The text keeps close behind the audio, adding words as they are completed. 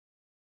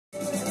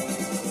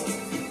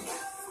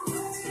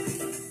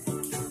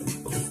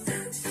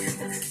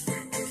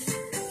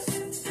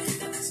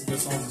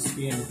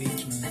Be on the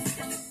beach, man.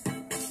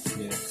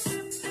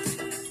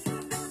 Yeah.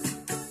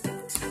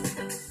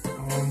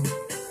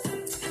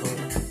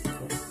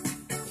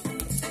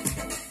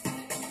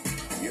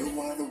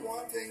 You are the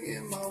one thing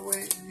in my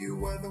way.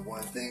 You are the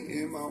one thing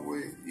in my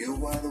way.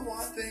 You are the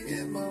one thing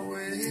in my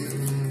way.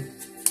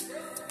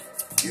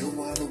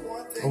 You are the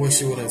one thing. I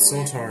wish you would have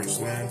soul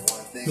charged, man.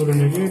 Go to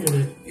New Year, did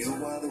it? You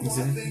are the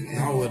one thing.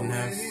 I wouldn't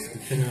have,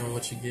 depending on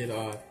what you get.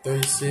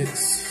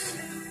 36,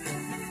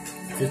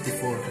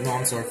 54. No,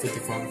 I'm sorry,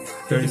 55.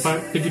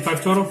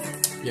 55 total?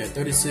 Yeah,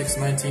 36,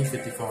 19,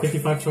 55.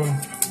 55 total.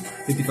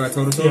 55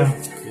 total total? Yeah.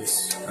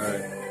 Yes.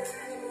 Alright.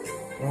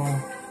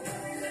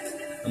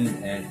 I'm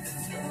gonna add.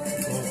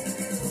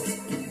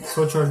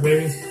 Soul charge,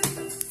 baby.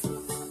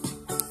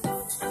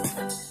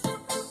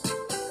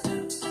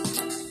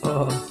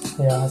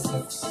 Yeah, that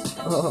sucks.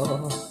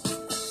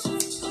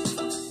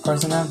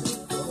 Carson out.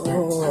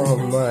 Oh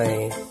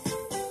my.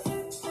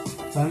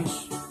 Bench.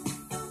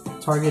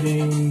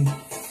 Targeting.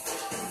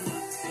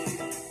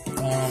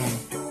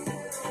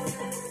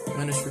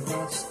 Managed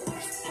request.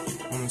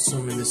 I'm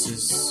assuming this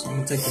is. I'm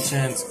gonna take the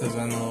chance because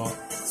I know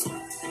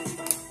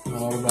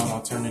all about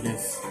alternative.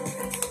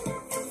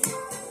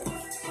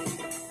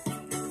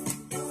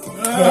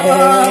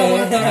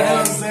 What the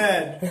hell is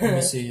that? Let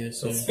me see this.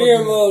 So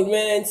Sphere mode,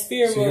 man.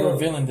 Sphere you're mode.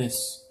 revealing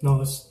this.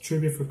 No, it's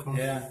tribute for cost.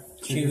 Yeah.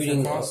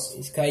 Tributing cost?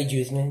 it's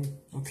kaijus, man.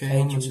 Okay,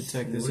 how much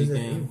attack does he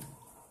gain?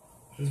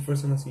 This is the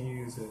first time I see you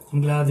use it.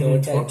 I'm glad they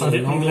didn't draw,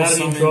 I'm glad I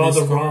didn't draw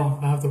the raw.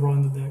 I have the raw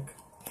in the deck.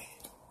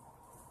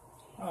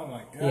 Oh my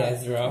god. Yeah,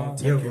 it's raw.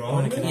 You have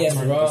raw? He has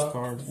raw.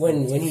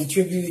 When he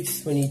tributes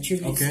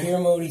Sphere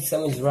mode, he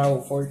summons raw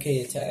with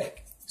 4K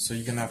attack. So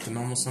you're gonna have to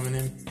normal summon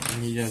him,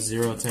 and he has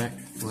 0 attack,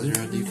 0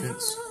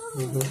 defense.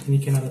 And he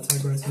cannot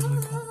attack or something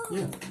like that.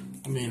 Yeah.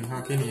 I mean,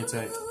 how can he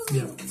attack?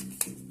 Yeah.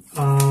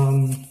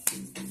 I'm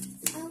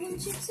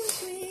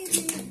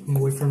gonna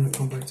wait for him to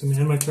come back to me.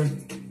 And my turn.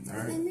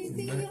 Alright.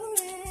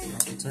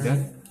 Drop the turn. Yeah.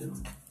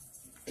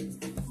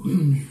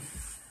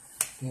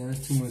 Yeah,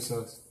 that's too much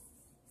sauce.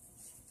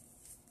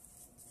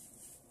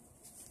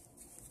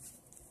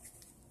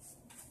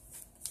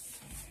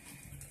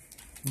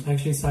 I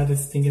actually started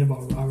thinking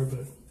about Robert,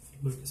 but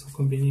look, it's so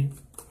convenient.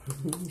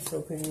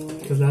 So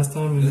convenient. Because last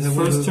time in his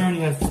first turn,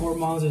 he had 4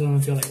 monsters, and I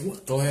feel like,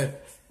 what? Go ahead.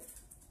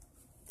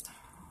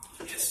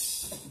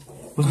 Yes.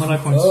 What's my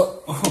life points?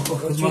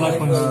 What's my life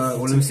points?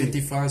 Let me see.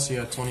 55, so you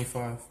have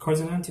 25. Cards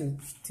in hand?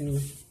 Two.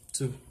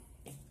 2.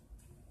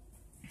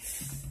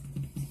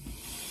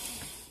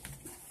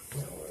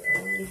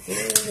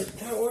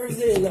 Not worth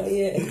it, not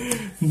yet.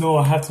 No,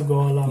 I have to go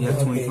all out. You have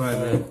Okay, 25,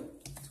 fine. man.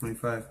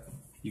 25.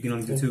 You can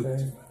only do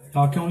 2.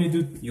 I can only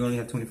do. You only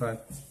have 25.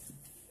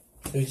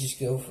 So we just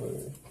go for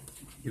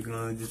You can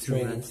only do 2,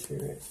 training man.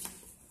 spirit.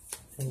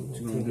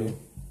 What you gonna do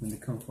when they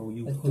come for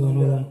you? Hold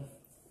on.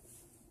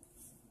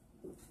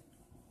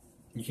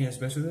 You can't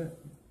special that?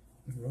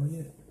 Raw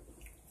yet?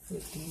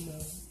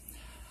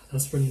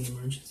 That's for an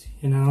emergency.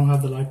 And I don't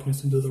have the life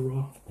points to do the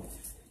raw.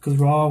 Because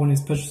raw, when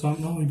it's special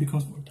summon, no, it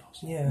becomes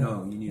 4,000. Yeah.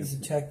 No, you need his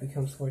attack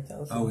becomes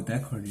 4,000. Oh, with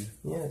that card, yeah.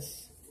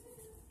 Yes.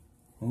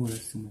 Oh,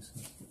 that's too much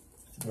sauce.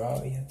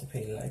 Raw, you have to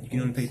pay life. You can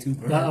only pay 2.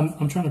 Yeah,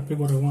 I'm trying to pick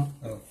what I want.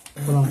 Oh.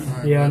 Hold on.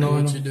 Alright, Yeah, I buddy,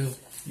 know. what you do?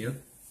 Yep.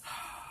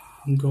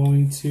 I'm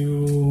going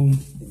to.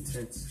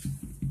 Intense.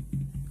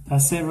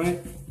 That's it, right?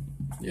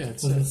 Yeah,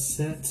 it's So it. that's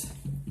it.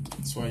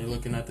 That's why you're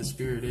looking at the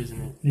spirit,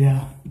 isn't it?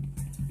 Yeah.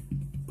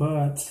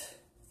 But.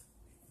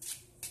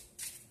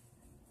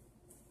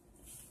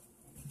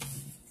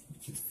 You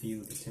can feel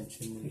the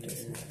tension in He the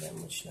doesn't air. have that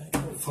much life.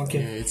 Fuck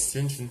Yeah, it. it's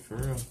tension for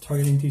real.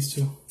 Targeting these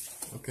two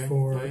Okay.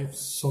 for Right.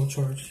 soul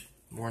charge.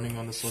 Warning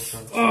on the soul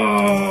charge. Oh!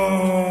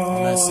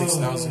 I'm at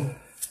 6,000.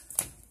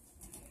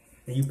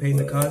 And you paid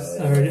the cost?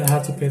 I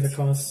have to pay the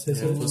cost. Is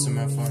Yeah, it? puts him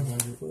at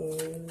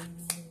 500.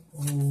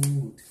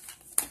 Oh.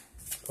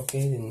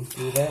 Okay, then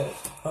do that.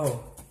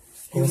 Oh,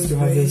 He wants to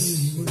have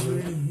this.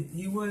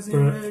 He wasn't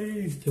Bruh.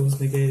 ready. It was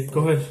negated.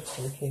 Go ahead.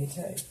 4K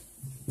attack.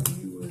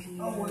 He wasn't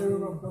ready.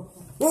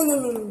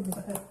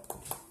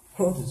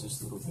 What is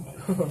this little guy?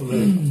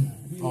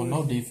 Oh,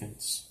 no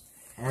defense.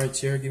 Alright,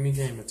 chair, give me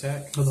game.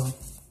 Attack. Hold on.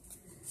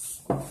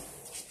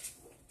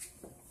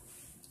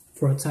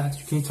 For attacks,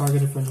 you can't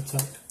target it for an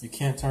attack. You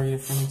can't target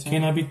it from attack?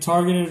 Can I be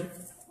targeted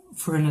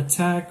for an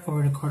attack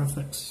or in a card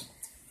effects?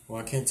 Well,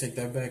 I can't take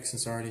that back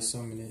since I already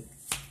summoned it.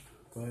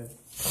 Go ahead.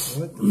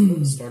 What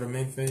the Start a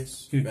main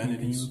phase. Here,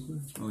 Vanities.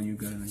 Oh, you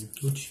got it on you.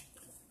 Which?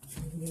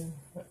 Yeah,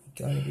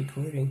 got it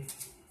recording.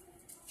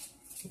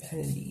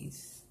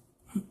 Vanities.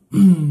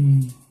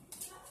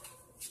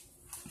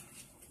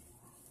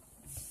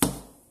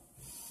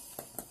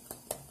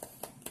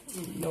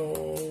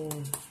 No.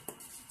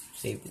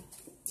 Save it.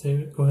 Save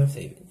it. Go ahead.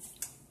 Save it.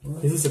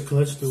 This is a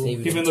clutch duel. Save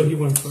it Even until- though he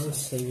went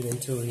first. Save it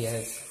until he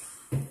has.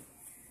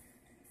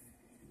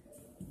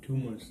 2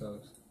 more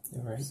sauce.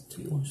 Alright,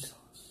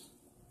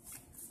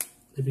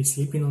 They be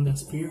sleeping on that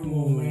spear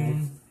mole,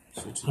 man.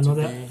 Switch it I know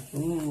to that.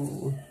 game.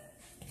 Ooh.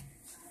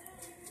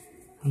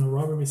 I know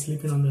Robert be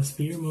sleeping on that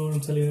spear mode. I'm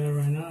telling you that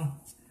right now.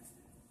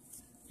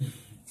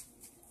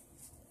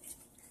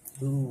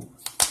 Ooh.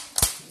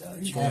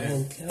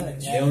 Traveling touch.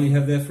 They only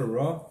have that for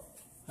Raw?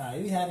 Nah,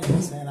 you had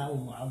it, man.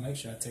 I'll make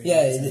sure I take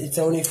Yeah, it. it's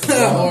only for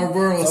Raw.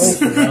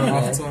 Ouroboros. It's only for Raw,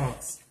 Off man.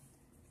 tops.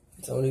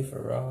 It's only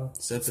for Raw.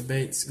 Set the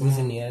baits. Come Who's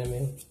in on. the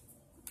anime?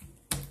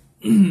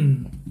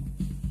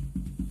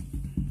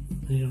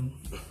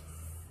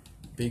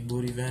 Big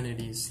booty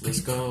vanities. Let's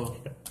go.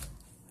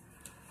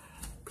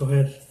 Go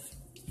ahead.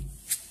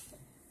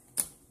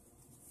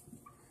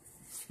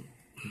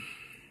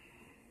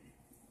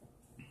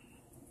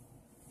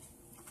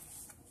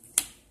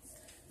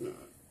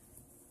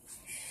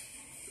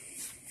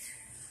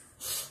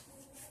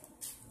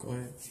 Go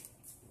ahead.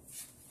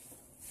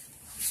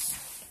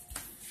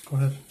 Go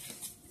ahead.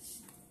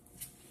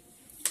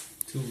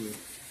 Two wheel.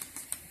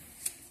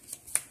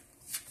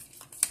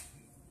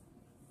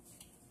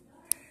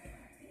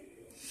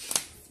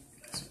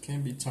 So it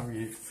can be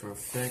targeted for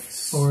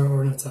effects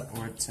Or an attack.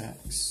 or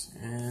attacks.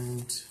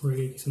 And Or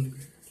it gets in the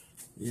graveyard.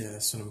 yeah,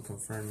 that's what I'm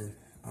confirming.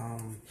 Oh,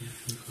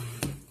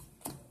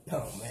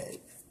 man.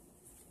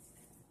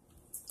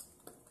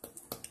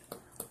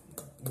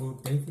 Will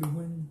David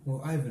win?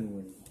 Will Ivan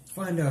win?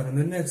 Find out in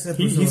the next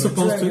episode. He's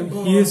supposed Dragon to.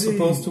 Ball He is Z.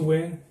 supposed to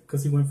win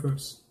because he went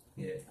first.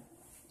 Yeah.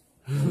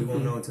 We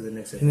won't know until the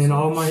next episode. And then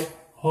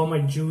all my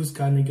Jews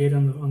got negated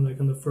on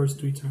the first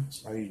 3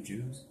 turns. Are you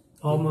Jews?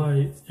 All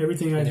my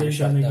everything I They're did got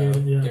shut negated.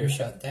 down. Yeah. They're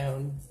shut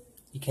down.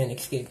 You can't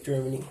escape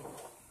Germany.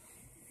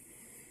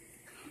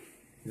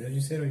 Is that what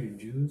you said? Are you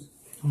Jews?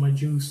 All my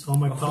Jews, all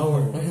my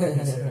power, You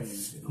said, are you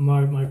Jews?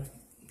 my.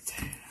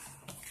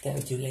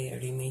 Damn, too late. I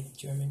already made the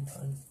German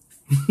pun.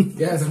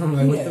 Yeah, so I'm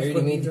like, what Yeah, I the already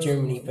fuck made you the doing?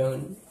 Germany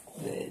pun.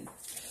 Man,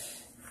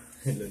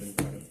 Hitler done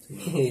got up to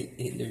you.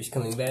 Hitler's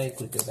coming back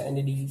with the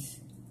vanities.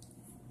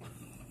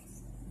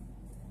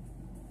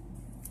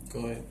 Go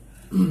ahead.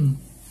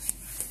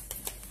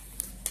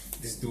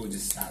 This dude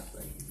just stopped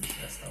like he just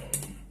pressed all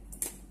over.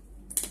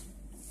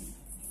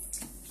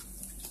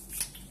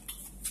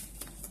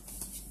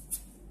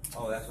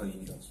 Oh, that's why you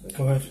need those special.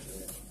 Go ahead.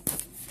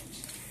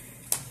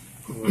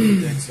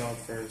 Whoever decks out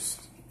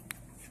first.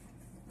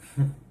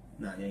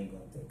 Nah, they ain't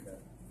gonna take that.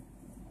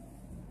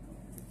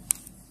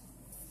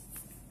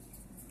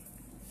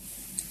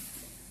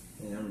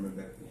 Yeah, I remember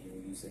back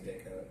when we used to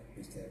deck out. We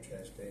used to have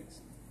trash decks.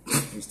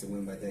 We used to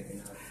win by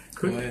decking out.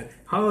 Go ahead.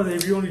 How are they?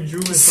 If you only drew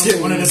with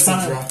someone one at a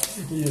time.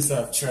 You just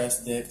have trash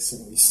decks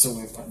and we still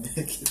win my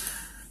deck.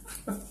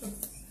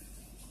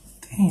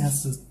 Dang,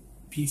 that's a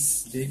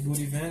piece. Big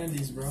booty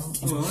vanities, bro. Oh,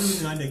 the only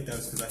reason I decked out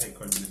is because I had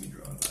cards that let me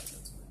draw a lot.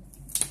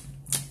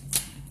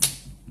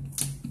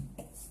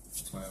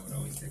 That's why I would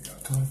always deck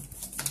out. Go ahead.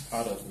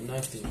 Out of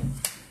nothing.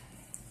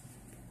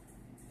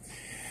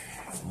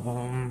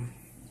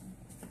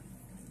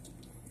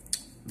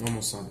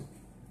 Normal Sonic.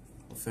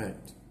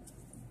 Effect.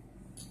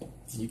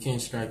 You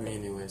can't strike me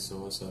anyway, so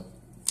what's up?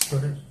 Go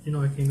ahead. You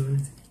know I can't do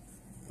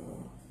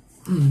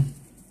anything.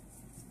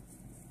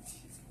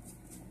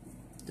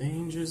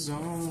 Danger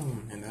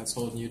zone. And that's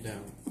holding you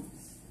down.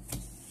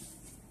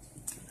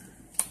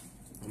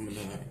 I'm gonna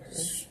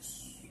See,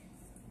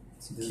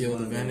 this kill is the one of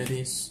those-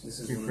 vanities. This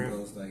is Pre-prep. one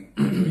of those like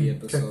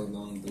 3-episode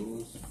long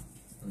duels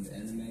on the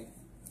anime.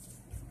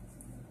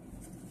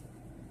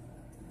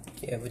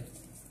 Yeah, but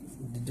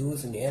the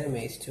duels in the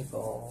animes took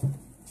all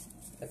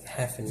like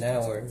half an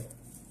hour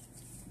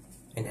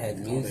and had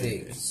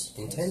music,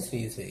 intense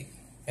music,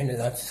 and a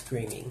lot of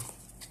screaming.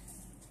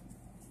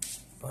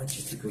 Bunch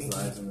of People's screaming.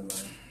 lives on the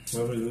line.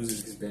 Whoever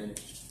loses gets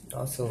banished.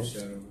 Also,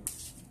 Shut over.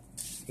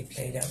 they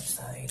played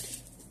outside.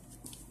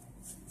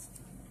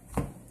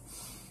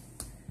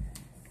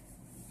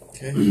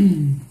 Okay.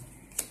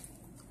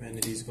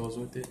 Vanities goes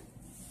with it.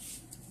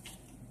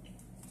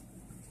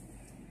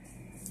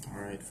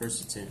 Alright,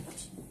 first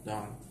attempt.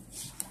 Down.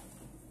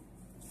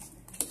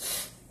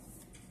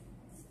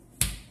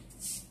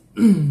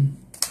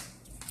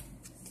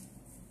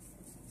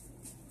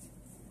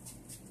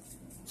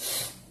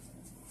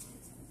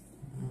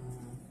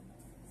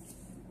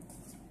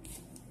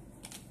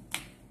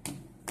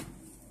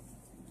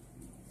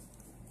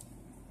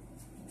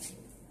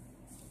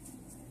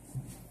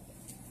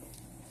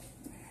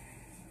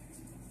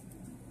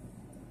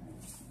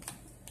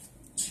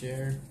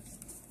 Chair.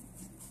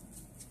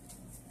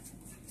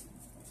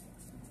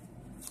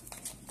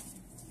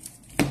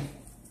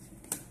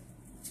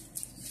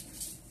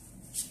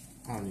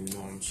 I don't even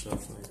know I'm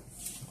shuffling.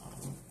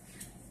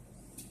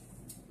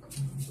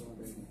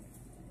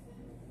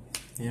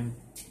 Him.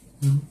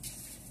 Mhm.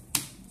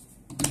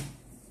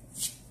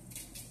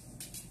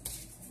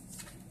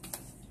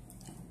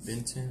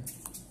 Benton.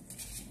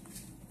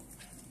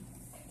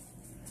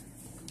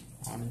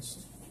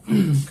 Honest.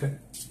 Okay.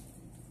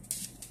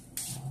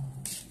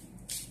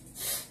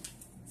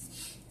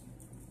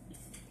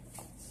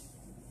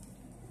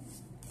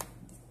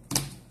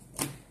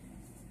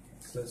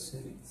 Clutch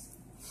City.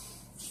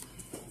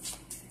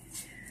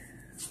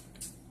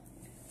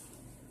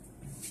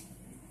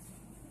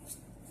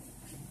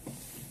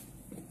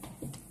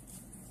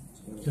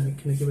 Can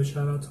I give a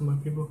shout out to my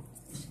people?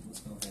 What's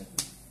gonna happen?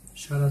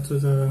 Shout out to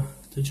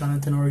the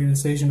Jonathan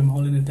organization. I'm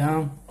holding it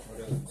down.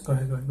 What else? Go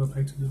ahead. Go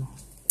back to the.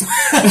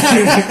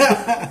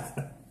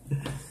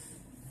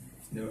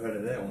 Never heard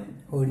of that one.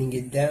 Holding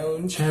it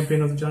down.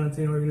 Champion of the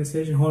Jonathan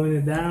organization, holding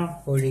it down.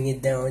 Holding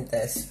it down with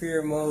that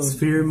sphere mode.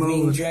 Sphere mode.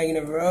 Wing Dragon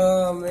of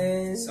Raw,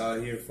 man. It's all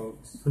here,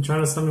 folks. I'm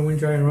trying to summon Wind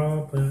Dragon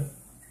Raw, but I'm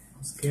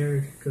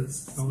scared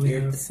because I only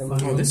Scared have to summon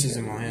 5. Oh, this is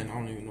in my hand. I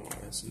don't even know why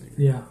that's in there.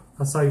 Yeah,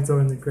 I saw you throw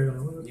in the grid.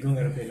 You don't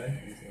gotta pay life.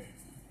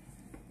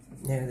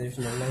 Yeah, there's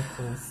no life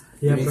points.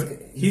 Yeah, But but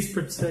he's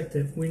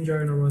protected. Wind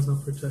Dragon Raw is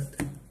not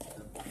protected.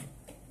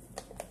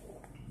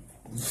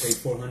 You pay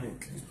 400.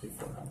 Pay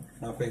 400.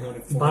 I'll pay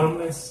 100.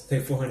 Bottomless. Pay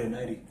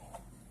 490.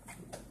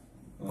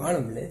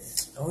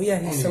 Bottomless. Oh yeah, I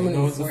don't he's even summoning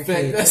know his 4K effect.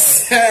 attack. That's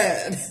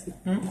sad.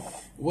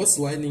 What's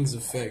lightning's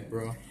effect,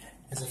 bro?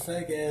 His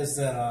effect is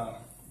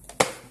that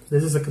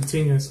This is a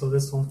continuous, so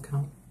this won't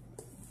count.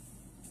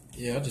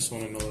 Yeah, I just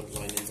want to know what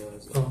lightning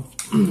does. Oh.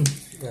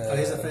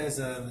 his effect is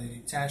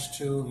attached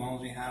to, as long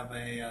as you have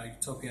a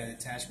Utopia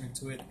attachment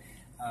to it,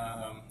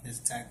 his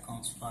attack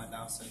comes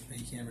 5,000, but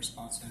you can't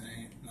respond to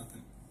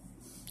nothing.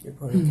 Your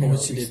opponent cannot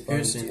What she did, respond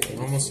piercing, to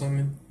normal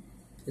summon.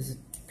 Is it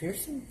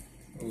piercing?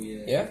 Oh,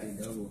 yeah. Yeah?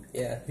 They double.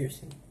 Yeah,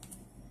 piercing.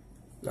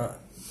 Not.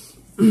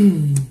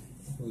 Who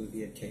would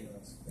be at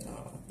chaos?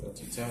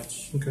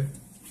 Detach. Okay.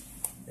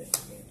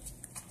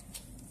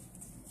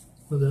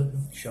 What's that do?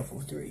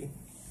 Shuffle 3.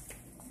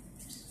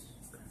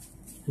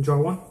 And draw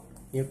 1?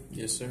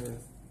 Yes, sir.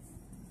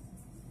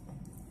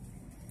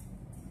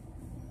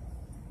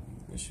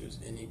 Wish it was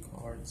any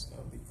cards. That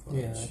would be clutch.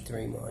 Yeah,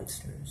 3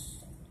 monsters.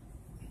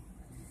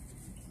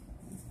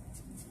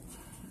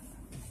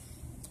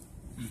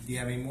 Do you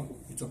have any more?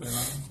 You took it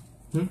around?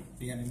 Hmm?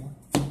 Do you have any more?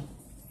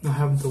 I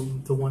have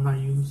the one I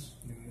use.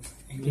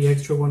 English? The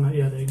extra one, the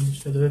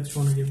English. The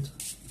extra one I gave it to.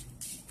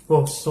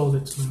 Well, sold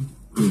it to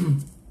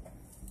him.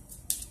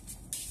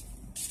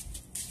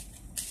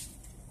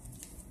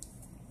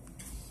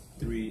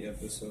 3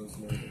 episodes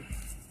later.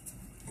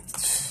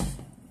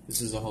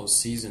 This is a whole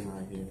season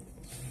right here.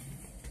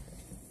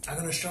 I'm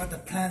gonna start the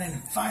plan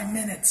in 5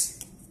 minutes.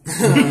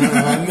 Oh,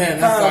 man,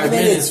 not 5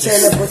 minutes.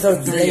 10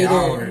 episodes 3 later. Who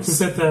hours.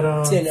 said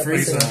that? 10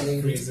 Freeze episodes up.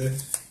 later.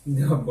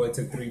 No, boy, it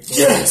took 3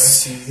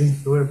 Yes!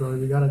 Do it, bro.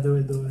 You gotta do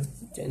it. Do it.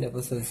 10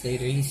 episodes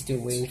later, he's still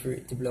waiting for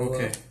it to blow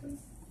Okay. up.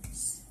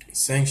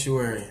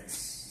 Sanctuary.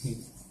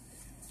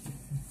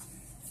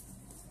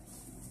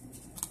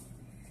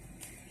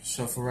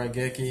 Shuffle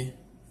Raigeki.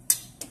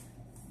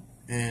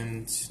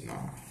 And,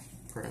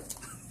 prep.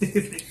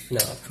 No.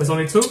 There's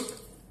only 2?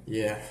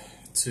 Yeah,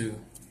 2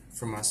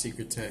 for my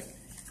secret tech.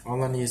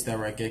 All I need is that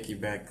Raigeki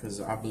back because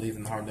I believe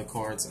in the heart of the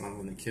cards and I'm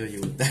going to kill you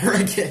with that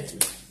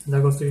Raigeki.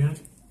 That goes to your hand?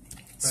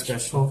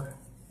 Special. Okay.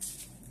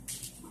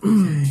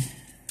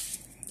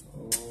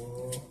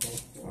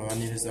 All I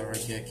need is that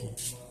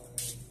Raigeki.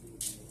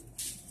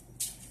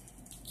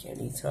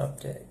 Candy top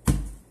deck.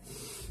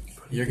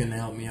 You're going to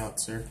help me out,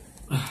 sir.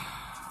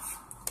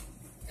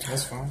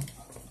 That's fine.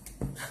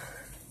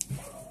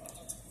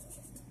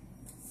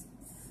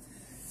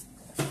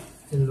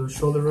 A little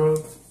shoulder rub.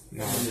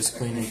 No, I'm just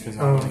cleaning because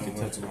I don't like it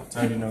touching my I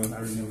tongue.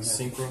 already know.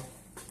 Synchro.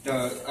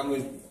 I'm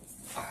gonna.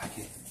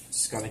 Okay.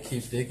 Just gotta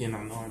keep digging.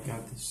 I know I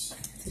got this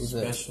Who's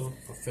that? special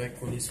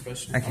effect when he's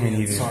special. I can't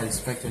even. Sorry,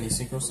 effect when he's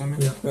synchro summon.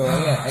 Yeah. Bro,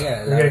 I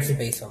got a lot of Okay.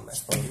 space on my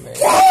phone, man.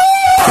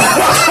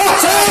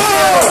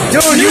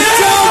 Dude, you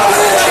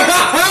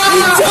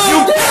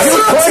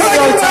put it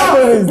on top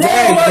of his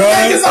deck, bro.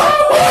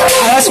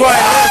 That's why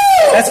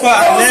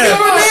I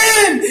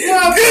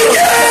left.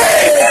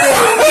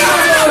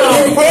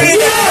 Put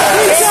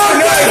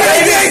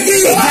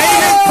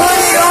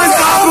it on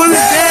top of his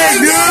deck,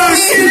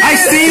 dude. I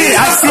seen it.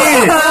 I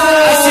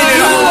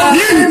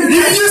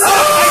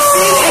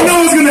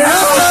know it's gonna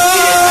happen.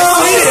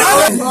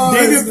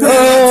 David put it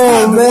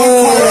on top.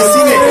 I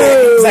seen it.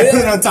 He's like, put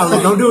it on top.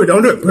 Like, don't do it. Put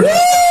it on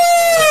top.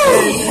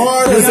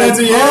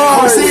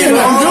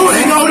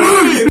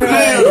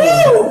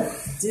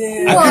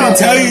 I couldn't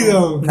tell you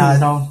though. Nah,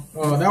 no.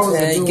 Oh, that was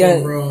Yeah, a you good gotta-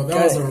 one, bro.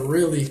 That was a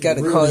really, You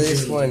gotta really call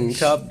this good one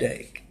top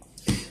deck.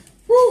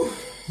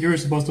 You were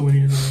supposed to win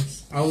your race.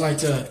 I would like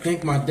to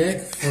thank my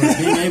deck for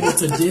being able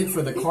to dig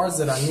for the cards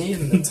that I need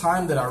and the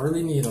time that I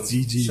really need them.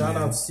 GG, Shout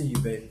man. out to you,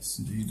 babes.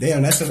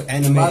 Damn, that's an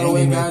anime By the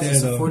way, ending right guys, there,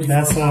 it's a though. 44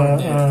 That's card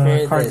deck.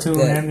 Man, cartoon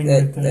ending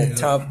that, right there. that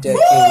top deck.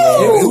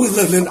 It was,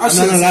 look, I'm not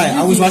gonna lie.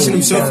 I was watching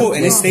him shuffle,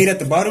 and it stayed at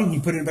the bottom. He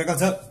put it back on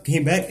top,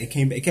 came back. It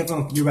kept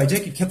on. You're right,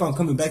 Jack. It kept on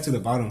coming back to the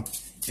bottom,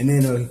 and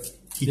then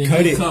he Then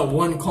cut he it. cut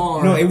one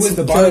card. No, it was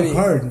the bottom it.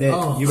 card that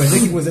Oh. you're right.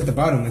 Jack was at the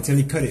bottom until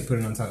he cut it, put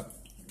it on top.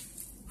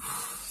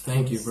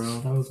 Thank you, bro.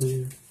 That was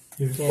weird.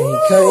 Yeah, he cut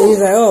it. He's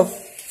like, oh,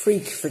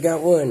 freak, forgot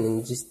one.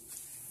 And just,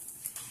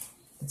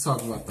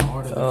 Talk about the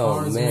art of the oh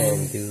cards,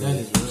 man, dude. That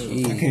is real.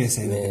 Jeez, I couldn't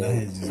say nothing. I man.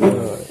 had just-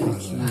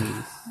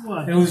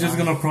 Oh, It was just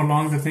gonna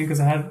prolong the thing because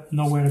I had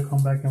nowhere to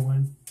come back and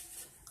win.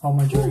 All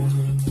my dragons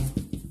were in there.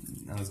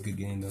 That was a good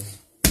game though.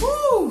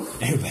 Woo!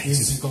 Everybody This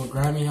just is gonna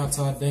grind me out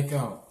till I deck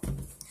out.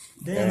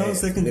 damn. That was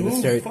second. Gonna Ooh,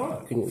 start,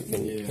 fuck.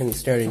 gonna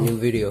start a new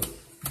video.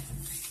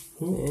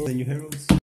 Then you heralds.